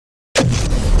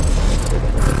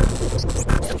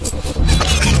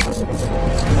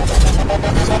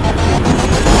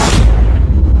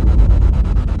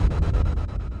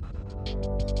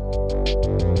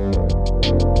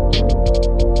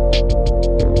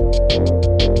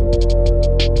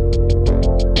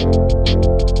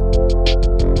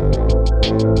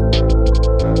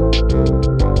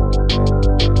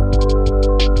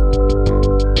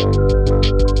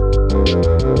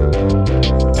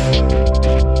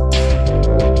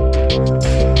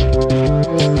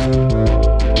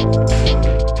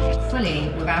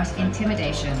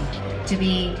to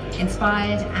be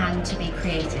inspired and to be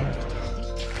creative.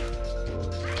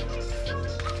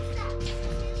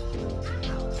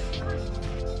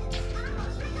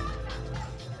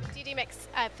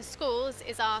 DDMIX for Schools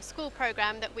is our school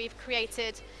program that we've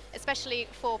created especially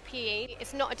for PE.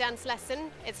 It's not a dance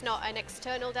lesson, it's not an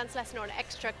external dance lesson or an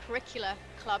extracurricular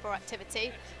club or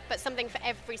activity, but something for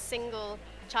every single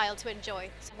child to enjoy.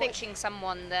 Watching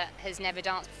someone that has never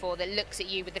danced before, that looks at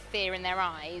you with the fear in their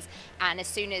eyes, and as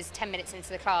soon as 10 minutes into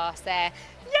the class they're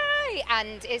yay,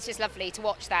 and it's just lovely to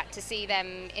watch that, to see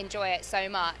them enjoy it so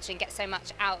much and get so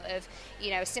much out of,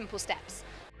 you know, simple steps.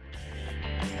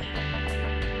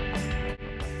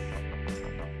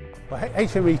 Well,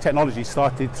 HME Technology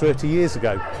started 30 years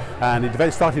ago, and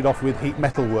it started off with heat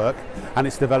metal work, and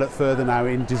it's developed further now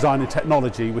in design and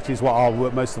technology, which is what our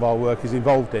work, most of our work is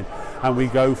involved in. And we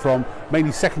go from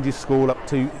mainly secondary school up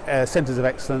to centres of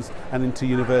excellence and into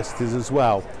universities as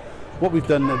well. What we've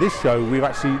done at this show, we've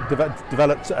actually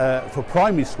developed for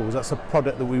primary schools. That's a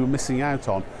product that we were missing out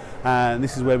on, and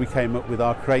this is where we came up with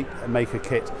our Create Maker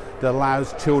kit that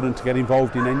allows children to get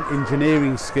involved in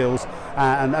engineering skills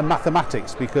and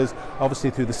mathematics, because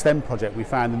obviously through the STEM project we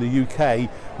found in the UK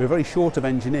we're very short of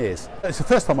engineers. It's the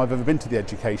first time I've ever been to the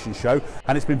education show,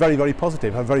 and it's been very, very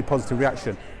positive, a very positive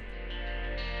reaction.